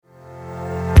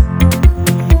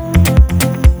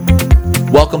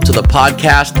Welcome to the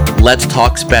podcast, Let's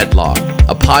Talk SPED Law,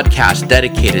 a podcast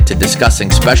dedicated to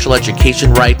discussing special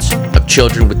education rights of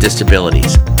children with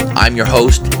disabilities. I'm your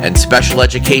host and special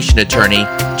education attorney,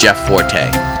 Jeff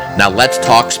Forte. Now let's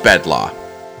talk SPED Law.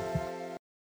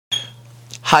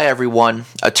 Hi everyone,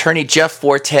 attorney Jeff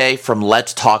Forte from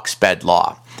Let's Talk SPED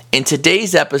Law. In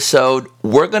today's episode,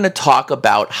 we're going to talk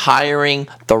about hiring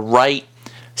the right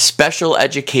special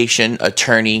education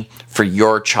attorney for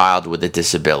your child with a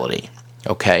disability.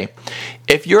 Okay?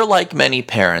 If you're like many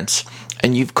parents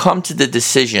and you've come to the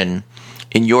decision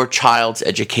in your child's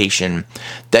education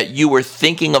that you were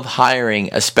thinking of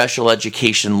hiring a special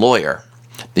education lawyer,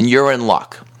 then you're in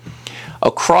luck.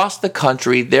 Across the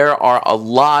country, there are a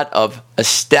lot of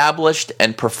established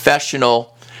and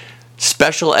professional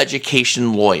special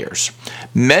education lawyers.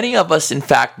 Many of us, in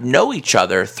fact, know each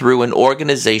other through an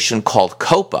organization called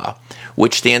COPA,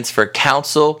 which stands for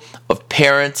Council of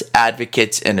Parents,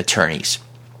 Advocates, and Attorneys.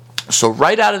 So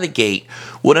right out of the gate,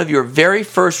 one of your very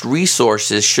first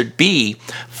resources should be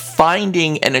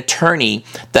finding an attorney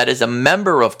that is a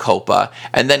member of COPA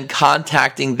and then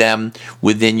contacting them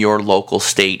within your local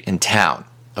state and town.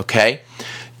 Okay?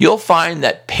 You'll find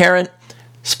that parent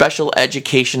special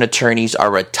education attorneys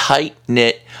are a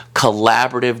tight-knit,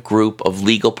 collaborative group of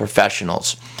legal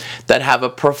professionals that have a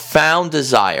profound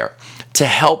desire to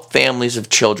help families of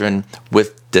children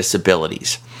with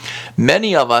disabilities.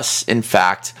 Many of us, in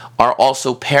fact, are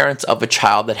also parents of a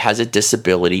child that has a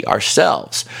disability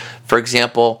ourselves. For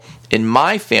example, in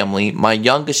my family, my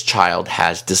youngest child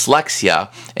has dyslexia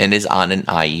and is on an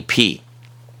IEP.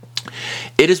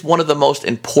 It is one of the most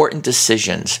important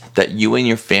decisions that you and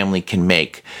your family can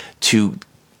make to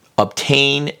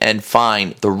obtain and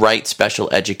find the right special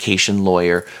education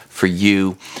lawyer for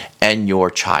you and your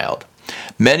child.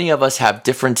 Many of us have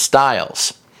different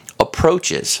styles,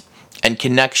 approaches, and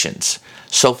connections.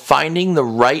 So finding the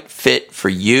right fit for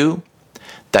you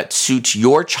that suits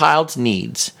your child's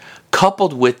needs,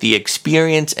 coupled with the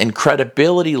experience and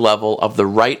credibility level of the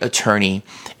right attorney,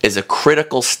 is a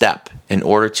critical step in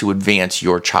order to advance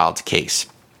your child's case.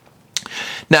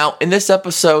 Now, in this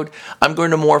episode, I'm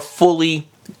going to more fully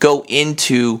go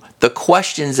into the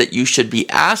questions that you should be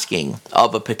asking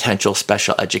of a potential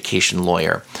special education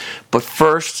lawyer. But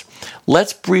first,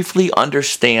 let's briefly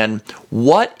understand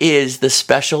what is the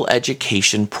special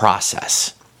education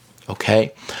process.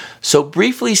 Okay? So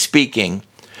briefly speaking,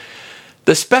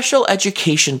 the special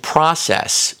education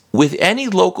process with any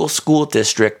local school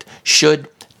district should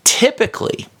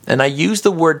typically, and I use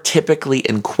the word typically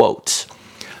in quotes,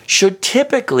 should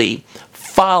typically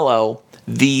follow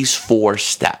these 4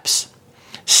 steps.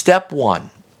 Step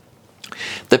 1,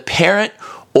 the parent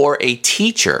or a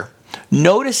teacher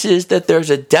notices that there's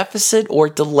a deficit or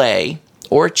delay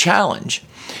or a challenge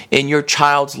in your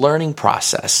child's learning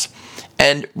process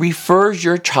and refers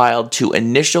your child to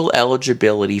initial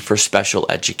eligibility for special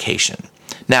education.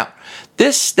 Now,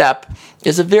 this step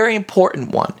is a very important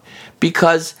one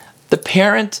because the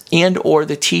parent and or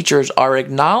the teachers are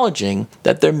acknowledging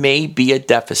that there may be a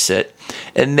deficit,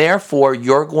 and therefore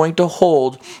you're going to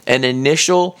hold an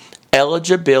initial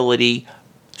eligibility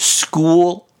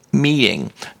school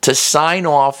meeting to sign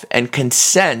off and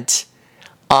consent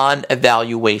on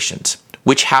evaluations,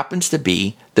 which happens to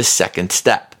be the second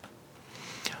step.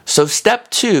 So step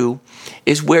 2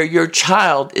 is where your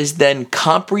child is then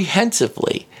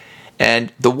comprehensively,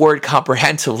 and the word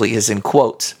comprehensively is in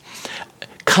quotes,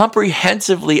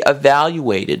 comprehensively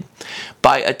evaluated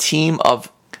by a team of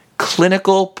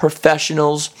clinical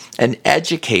professionals and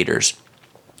educators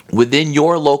within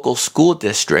your local school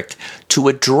district to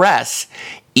address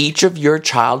each of your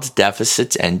child's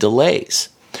deficits and delays.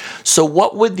 So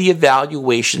what would the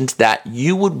evaluations that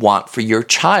you would want for your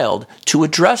child to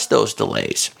address those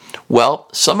delays? Well,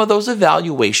 some of those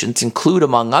evaluations include,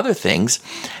 among other things,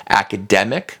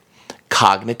 academic,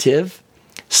 cognitive,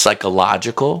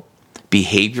 psychological,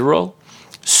 behavioral,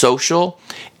 social,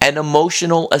 and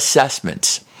emotional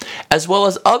assessments, as well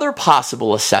as other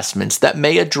possible assessments that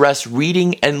may address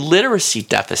reading and literacy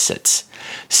deficits,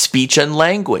 speech and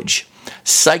language,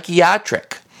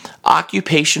 psychiatric,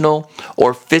 occupational,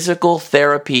 or physical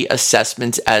therapy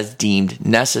assessments as deemed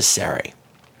necessary.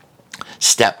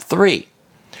 Step 3.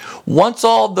 Once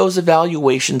all of those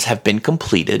evaluations have been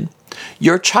completed,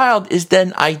 your child is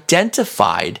then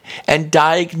identified and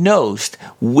diagnosed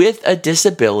with a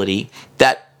disability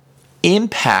that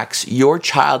impacts your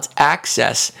child's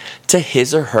access to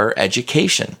his or her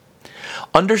education.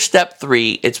 Under Step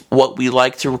 3, it's what we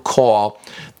like to call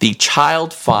the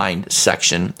Child Find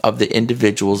section of the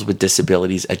Individuals with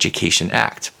Disabilities Education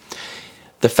Act.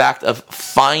 The fact of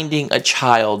finding a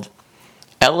child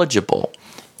eligible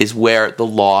is where the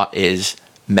law is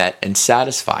met and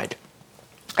satisfied.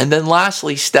 And then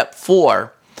lastly, step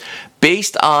 4,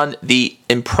 based on the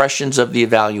impressions of the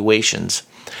evaluations,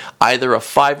 either a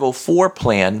 504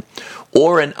 plan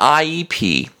or an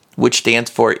IEP, which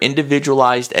stands for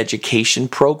Individualized Education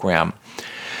Program,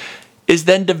 is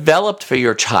then developed for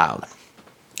your child.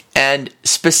 And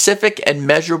specific and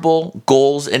measurable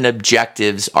goals and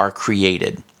objectives are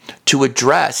created to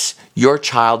address your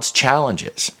child's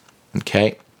challenges.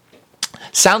 Okay?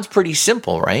 Sounds pretty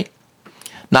simple, right?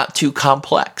 Not too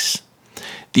complex.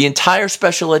 The entire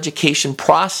special education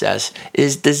process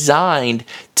is designed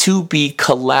to be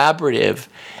collaborative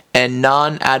and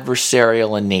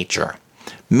non-adversarial in nature,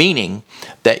 meaning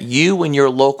that you and your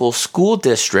local school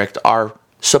district are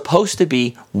supposed to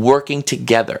be working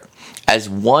together as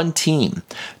one team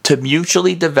to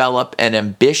mutually develop an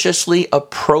ambitiously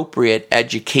appropriate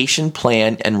education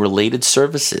plan and related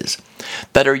services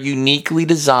that are uniquely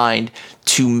designed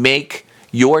to make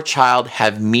your child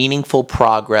have meaningful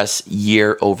progress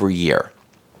year over year.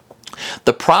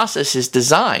 The process is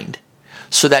designed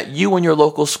so that you and your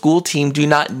local school team do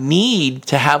not need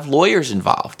to have lawyers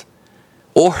involved,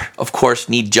 or, of course,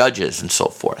 need judges and so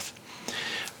forth.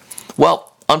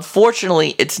 Well,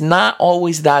 unfortunately, it's not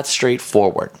always that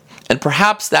straightforward. And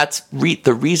perhaps that's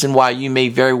the reason why you may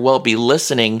very well be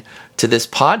listening to this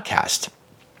podcast.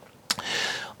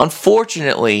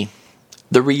 Unfortunately,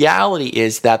 the reality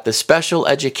is that the special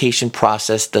education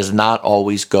process does not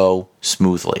always go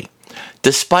smoothly,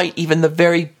 despite even the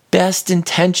very best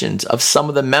intentions of some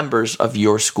of the members of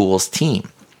your school's team.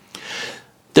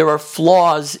 There are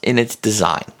flaws in its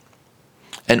design,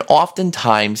 and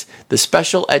oftentimes the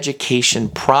special education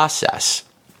process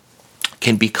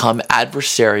can become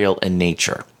adversarial in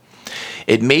nature.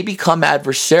 It may become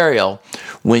adversarial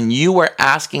when you are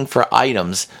asking for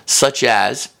items such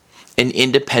as an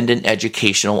independent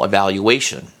educational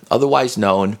evaluation, otherwise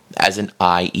known as an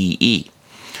IEE.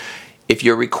 If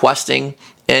you're requesting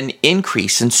an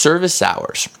increase in service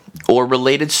hours or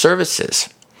related services,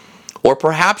 or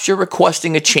perhaps you're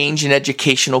requesting a change in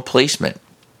educational placement,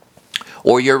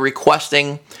 or you're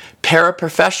requesting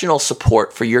paraprofessional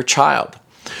support for your child,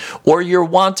 or you're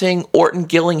wanting Orton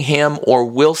Gillingham or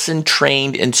Wilson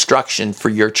trained instruction for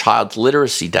your child's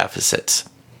literacy deficits.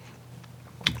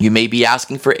 You may be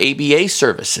asking for ABA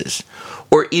services,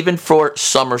 or even for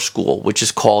summer school, which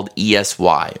is called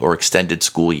ESY, or extended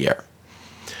school year.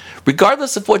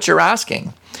 Regardless of what you're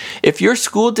asking, if your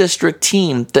school district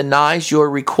team denies your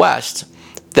request,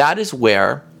 that is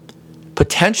where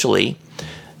potentially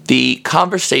the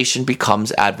conversation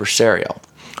becomes adversarial.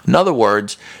 In other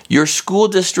words, your school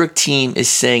district team is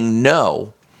saying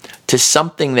no to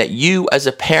something that you as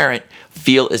a parent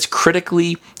feel is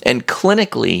critically and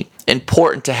clinically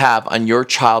important to have on your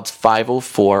child's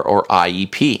 504 or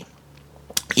IEP.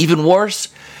 Even worse,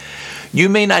 you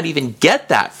may not even get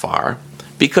that far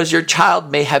because your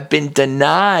child may have been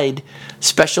denied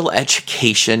special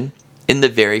education in the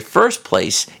very first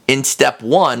place in step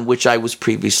 1, which I was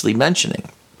previously mentioning.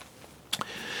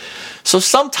 So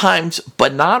sometimes,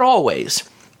 but not always,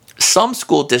 some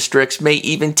school districts may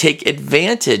even take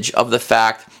advantage of the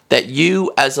fact that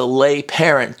you as a lay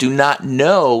parent do not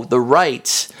know the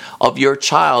rights of your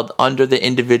child under the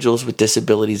Individuals with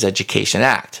Disabilities Education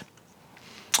Act.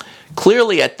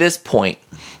 Clearly at this point,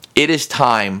 it is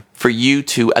time for you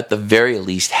to, at the very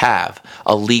least, have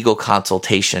a legal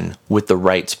consultation with the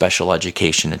right special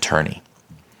education attorney.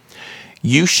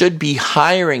 You should be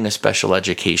hiring a special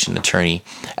education attorney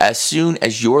as soon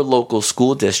as your local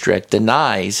school district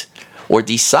denies or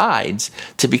decides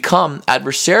to become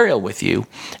adversarial with you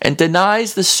and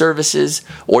denies the services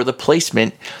or the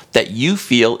placement that you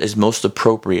feel is most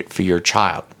appropriate for your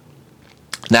child.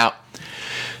 Now,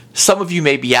 some of you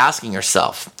may be asking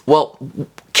yourself, well,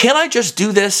 can I just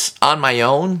do this on my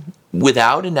own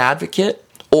without an advocate?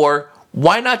 Or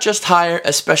why not just hire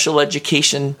a special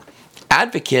education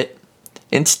advocate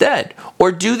instead?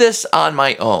 Or do this on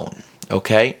my own,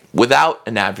 okay, without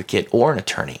an advocate or an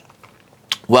attorney?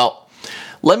 Well,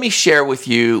 let me share with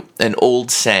you an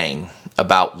old saying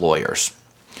about lawyers.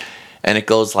 And it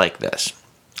goes like this.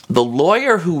 The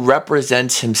lawyer who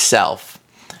represents himself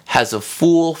has a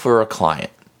fool for a client.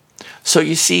 So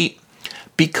you see,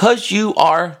 because you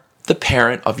are the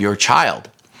parent of your child,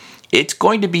 it's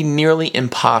going to be nearly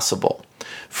impossible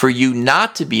for you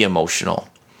not to be emotional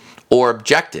or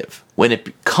objective when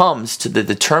it comes to the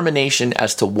determination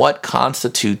as to what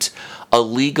constitutes a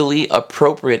legally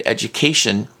appropriate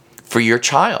education for your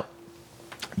child.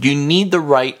 You need the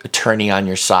right attorney on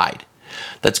your side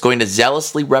that's going to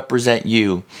zealously represent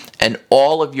you and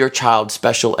all of your child's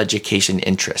special education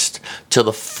interests to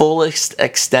the fullest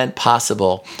extent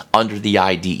possible under the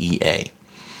IDEA.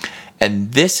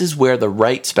 And this is where the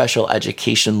right special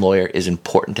education lawyer is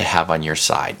important to have on your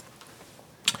side.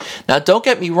 Now, don't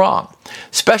get me wrong.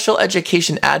 Special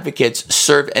education advocates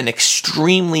serve an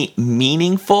extremely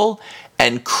meaningful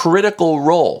and critical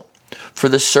role for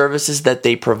the services that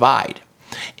they provide.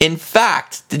 In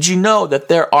fact, did you know that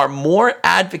there are more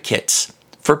advocates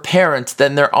for parents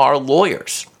than there are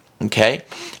lawyers? Okay?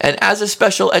 And as a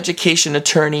special education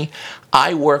attorney,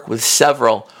 I work with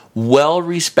several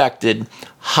well-respected,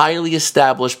 highly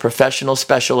established professional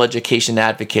special education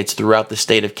advocates throughout the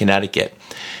state of Connecticut,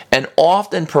 and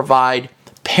often provide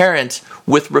parents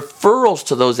with referrals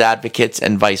to those advocates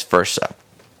and vice versa.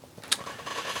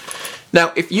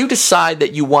 Now, if you decide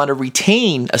that you want to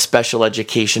retain a special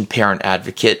education parent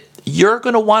advocate, you're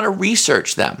going to want to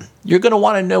research them. You're going to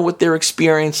want to know what their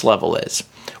experience level is,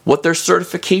 what their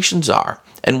certifications are,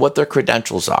 and what their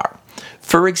credentials are.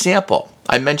 For example,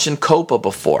 I mentioned COPA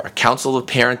before, Council of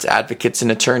Parents, Advocates,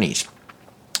 and Attorneys.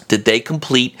 Did they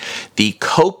complete the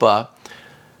COPA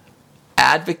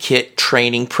Advocate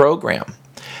Training Program?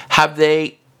 Have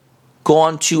they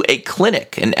gone to a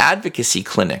clinic, an advocacy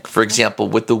clinic, for example,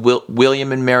 with the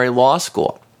William and Mary Law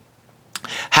School?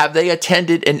 Have they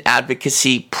attended an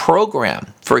advocacy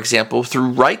program, for example, through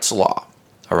Rights Law?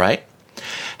 All right.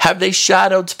 Have they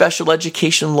shadowed special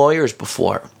education lawyers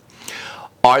before?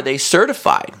 Are they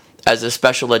certified as a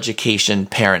special education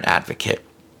parent advocate?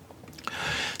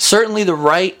 Certainly, the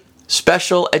right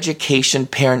special education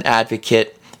parent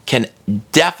advocate can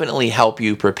definitely help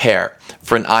you prepare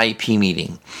for an IEP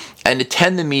meeting and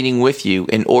attend the meeting with you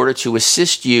in order to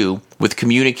assist you with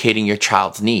communicating your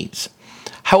child's needs.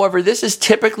 However, this is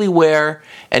typically where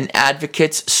an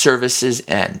advocate's services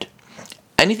end.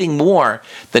 Anything more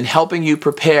than helping you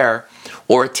prepare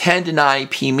or attend an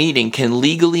IEP meeting can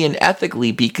legally and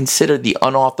ethically be considered the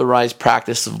unauthorized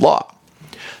practice of law.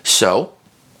 So,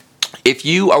 if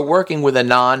you are working with a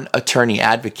non-attorney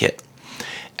advocate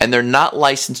and they're not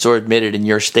licensed or admitted in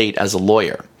your state as a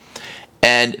lawyer,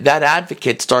 and that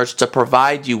advocate starts to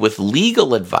provide you with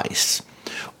legal advice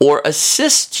or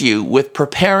assist you with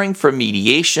preparing for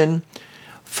mediation,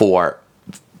 for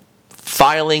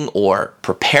filing or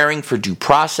preparing for due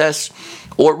process,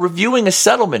 or reviewing a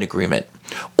settlement agreement,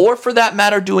 or for that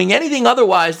matter, doing anything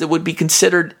otherwise that would be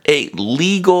considered a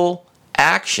legal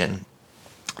action,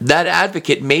 that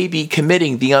advocate may be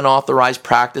committing the unauthorized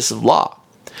practice of law.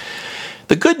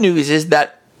 The good news is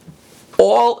that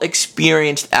all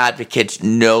experienced advocates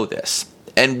know this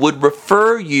and would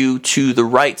refer you to the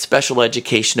right special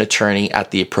education attorney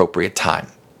at the appropriate time.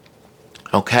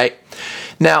 Okay?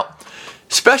 Now,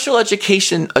 special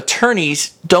education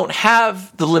attorneys don't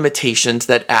have the limitations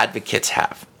that advocates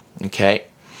have. Okay?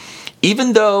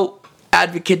 Even though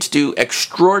advocates do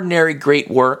extraordinary great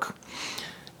work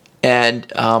and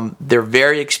they're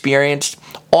very experienced,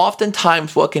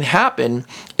 oftentimes what can happen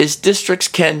is districts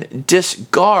can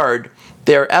discard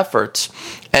their efforts,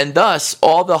 and thus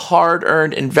all the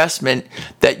hard-earned investment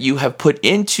that you have put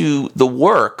into the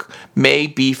work may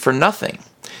be for nothing.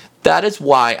 That is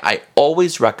why I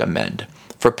always recommend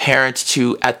for parents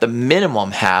to, at the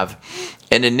minimum, have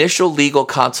an initial legal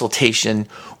consultation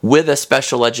with a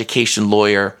special education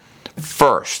lawyer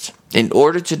first, in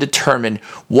order to determine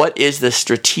what is the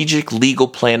strategic legal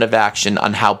plan of action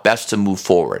on how best to move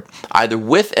forward, either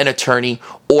with an attorney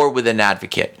or with an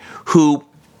advocate, who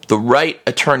the right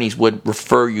attorneys would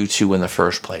refer you to in the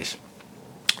first place.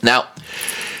 Now,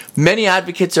 many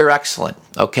advocates are excellent,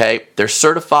 okay? They're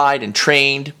certified and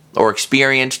trained or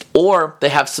experienced, or they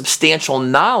have substantial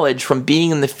knowledge from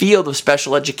being in the field of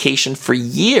special education for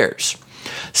years.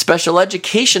 Special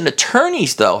education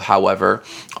attorneys, though, however,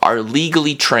 are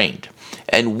legally trained,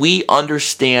 and we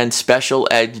understand special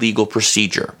ed legal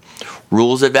procedure,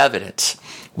 rules of evidence.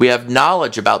 We have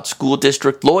knowledge about school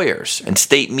district lawyers and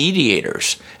state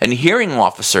mediators and hearing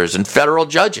officers and federal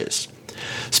judges.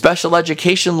 Special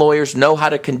education lawyers know how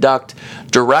to conduct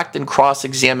direct and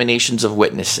cross-examinations of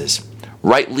witnesses,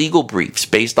 write legal briefs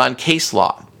based on case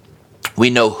law. We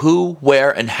know who,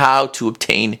 where, and how to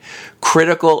obtain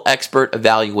critical expert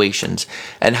evaluations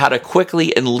and how to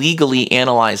quickly and legally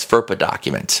analyze FERPA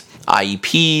documents,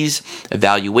 IEPs,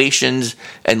 evaluations,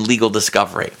 and legal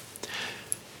discovery.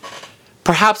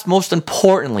 Perhaps most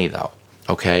importantly, though,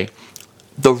 okay,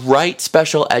 the right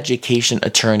special education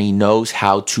attorney knows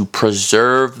how to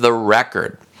preserve the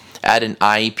record at an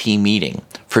IEP meeting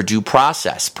for due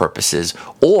process purposes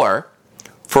or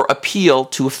for appeal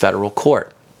to a federal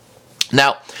court.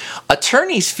 Now,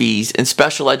 attorneys' fees in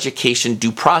special education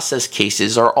due process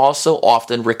cases are also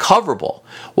often recoverable,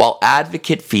 while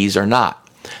advocate fees are not.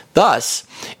 Thus,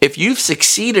 if you've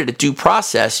succeeded at due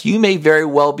process, you may very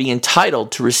well be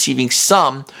entitled to receiving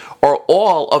some or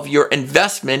all of your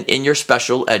investment in your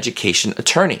special education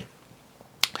attorney.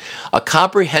 A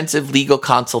comprehensive legal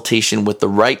consultation with the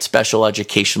right special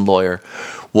education lawyer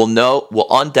will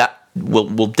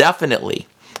definitely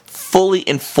fully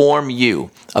inform you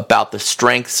about the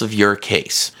strengths of your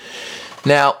case.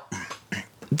 Now,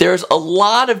 there's a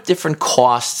lot of different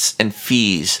costs and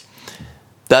fees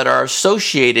that are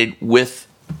associated with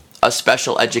a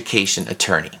special education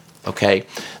attorney, okay?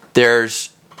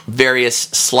 There's various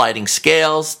sliding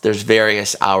scales, there's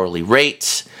various hourly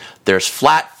rates, there's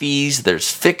flat fees, there's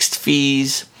fixed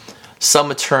fees. Some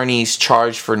attorneys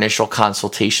charge for initial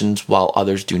consultations while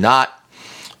others do not.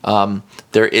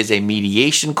 There is a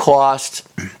mediation cost,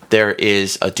 there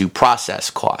is a due process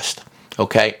cost,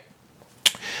 okay?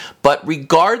 But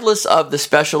regardless of the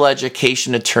special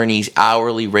education attorney's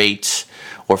hourly rates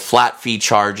or flat fee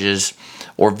charges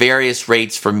or various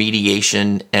rates for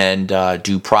mediation and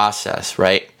due process,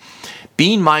 right?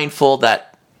 Being mindful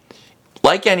that,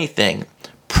 like anything,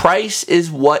 price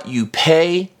is what you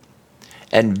pay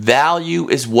and value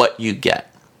is what you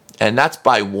get. And that's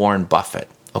by Warren Buffett,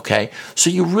 okay? So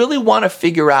you really want to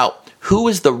figure out who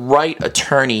is the right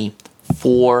attorney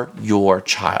for your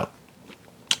child.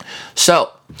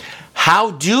 So,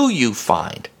 how do you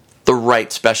find the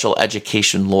right special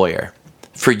education lawyer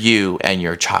for you and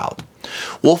your child?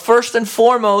 Well, first and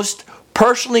foremost,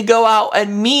 personally go out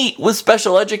and meet with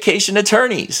special education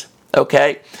attorneys,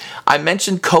 okay? I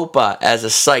mentioned COPA as a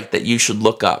site that you should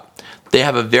look up. They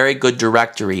have a very good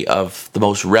directory of the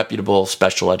most reputable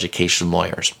special education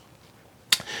lawyers.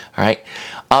 All right?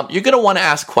 You're going to want to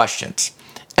ask questions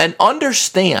and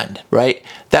understand, right,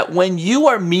 that when you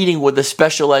are meeting with a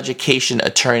special education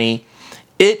attorney,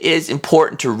 it is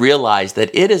important to realize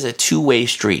that it is a two-way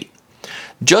street.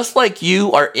 Just like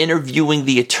you are interviewing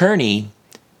the attorney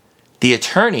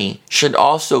should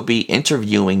also be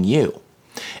interviewing you.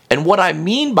 And what I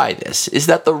mean by this is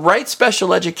that the right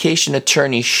special education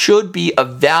attorney should be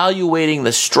evaluating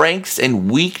the strengths and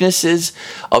weaknesses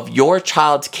of your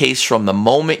child's case from the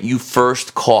moment you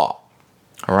first call.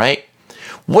 All right?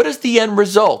 What is the end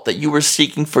result that you were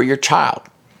seeking for your child?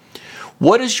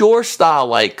 What is your style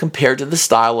like compared to the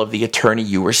style of the attorney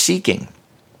you were seeking?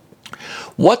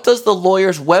 What does the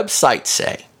lawyer's website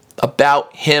say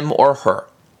about him or her?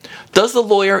 Does the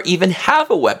lawyer even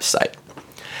have a website?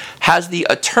 Has the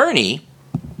attorney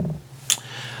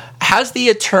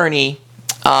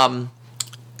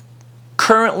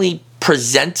currently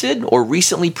presented or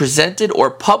recently presented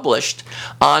or published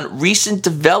on recent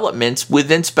developments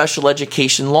within special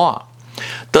education law?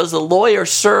 Does the lawyer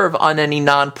serve on any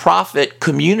nonprofit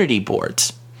community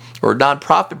boards or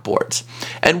nonprofit boards?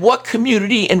 And what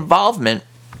community involvement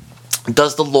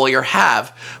does the lawyer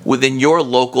have within your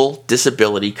local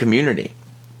disability community?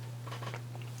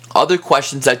 Other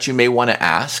questions that you may want to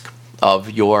ask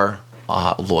of your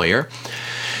lawyer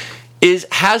is,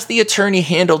 has the attorney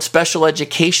handled special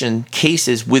education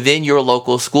cases within your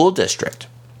local school district?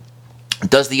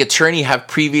 Does the attorney have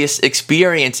previous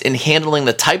experience in handling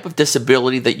the type of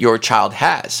disability that your child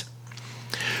has?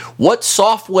 What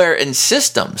software and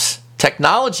systems,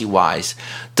 technology-wise,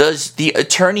 does the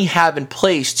attorney have in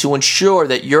place to ensure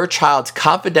that your child's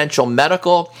confidential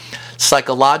medical,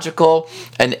 psychological,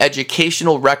 and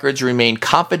educational records remain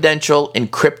confidential,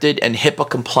 encrypted, and HIPAA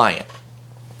compliant?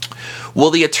 Will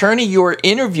the attorney you are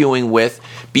interviewing with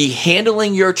be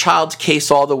handling your child's case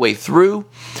all the way through,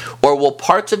 or will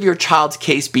parts of your child's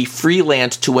case be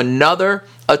freelanced to another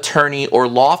attorney or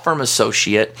law firm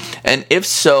associate? And if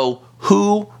so,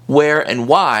 who, where, and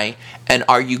why? And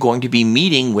are you going to be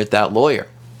meeting with that lawyer?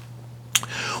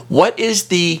 What is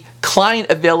the client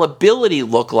availability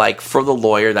look like for the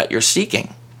lawyer that you're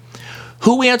seeking?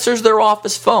 Who answers their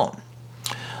office phone?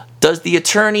 Does the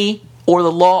attorney or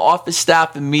the law office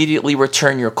staff immediately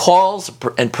return your calls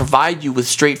and provide you with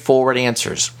straightforward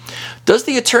answers? Does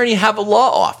the attorney have a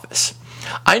law office?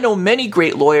 I know many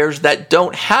great lawyers that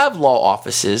don't have law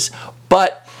offices,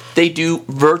 but they do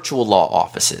virtual law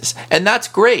offices. And that's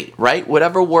great, right?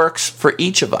 Whatever works for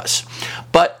each of us.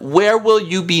 But where will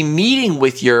you be meeting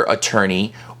with your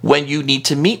attorney when you need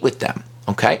to meet with them?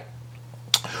 Okay?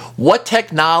 What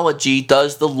technology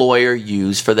does the lawyer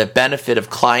use for the benefit of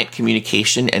client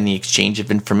communication and the exchange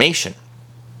of information?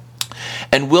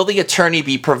 And will the attorney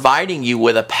be providing you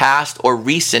with a past or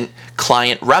recent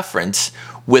client reference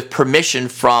with permission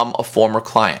from a former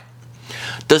client?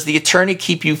 Does the attorney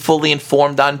keep you fully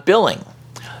informed on billing?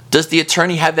 Does the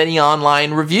attorney have any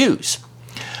online reviews?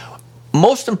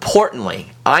 Most importantly,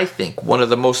 I think one of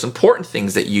the most important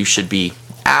things that you should be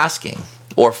asking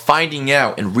or finding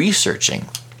out and researching,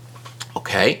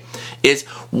 okay, is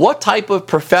what type of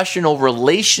professional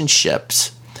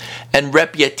relationships and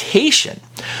reputation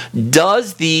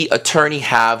does the attorney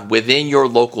have within your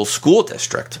local school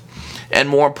district? And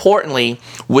more importantly,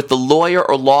 with the lawyer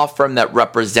or law firm that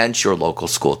represents your local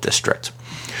school district.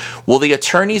 Will the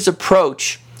attorney's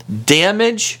approach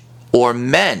damage or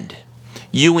mend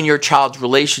you and your child's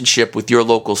relationship with your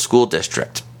local school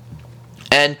district?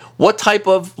 And what type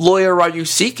of lawyer are you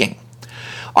seeking?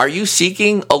 Are you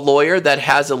seeking a lawyer that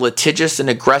has a litigious and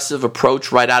aggressive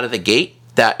approach right out of the gate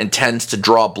that intends to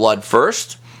draw blood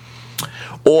first?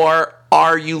 Or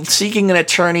are you seeking an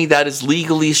attorney that is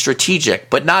legally strategic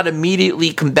but not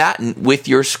immediately combatant with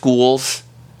your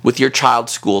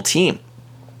child's school team?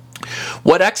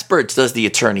 What experts does the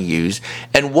attorney use,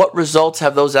 and what results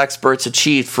have those experts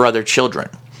achieved for other children?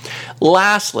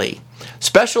 Lastly,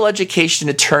 special education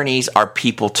attorneys are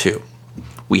people too.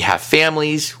 We have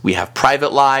families, we have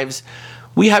private lives,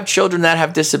 we have children that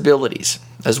have disabilities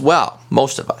as well,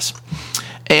 most of us.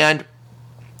 And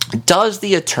does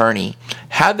the attorney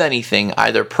have anything,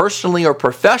 either personally or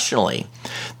professionally,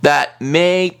 that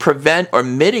may prevent or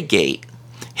mitigate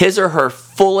his or her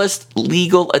fullest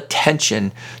legal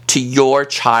attention to your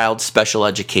child's special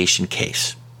education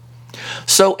case?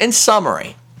 So, in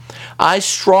summary, I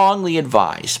strongly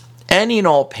advise any and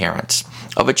all parents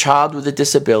of a child with a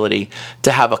disability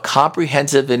to have a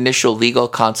comprehensive initial legal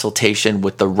consultation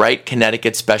with the right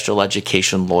Connecticut special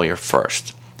education lawyer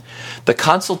first. The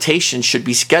consultation should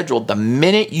be scheduled the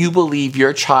minute you believe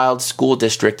your child's school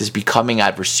district is becoming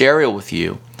adversarial with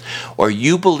you, or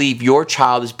you believe your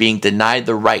child is being denied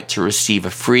the right to receive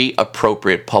a free,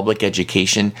 appropriate public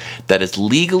education that is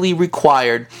legally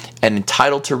required and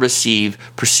entitled to receive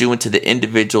pursuant to the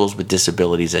Individuals with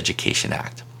Disabilities Education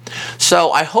Act.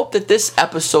 So I hope that this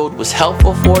episode was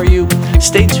helpful for you.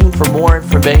 Stay tuned for more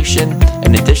information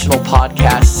and additional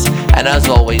podcasts. And as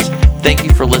always, thank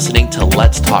you for listening to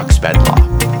Let's Talk Sped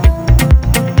Law.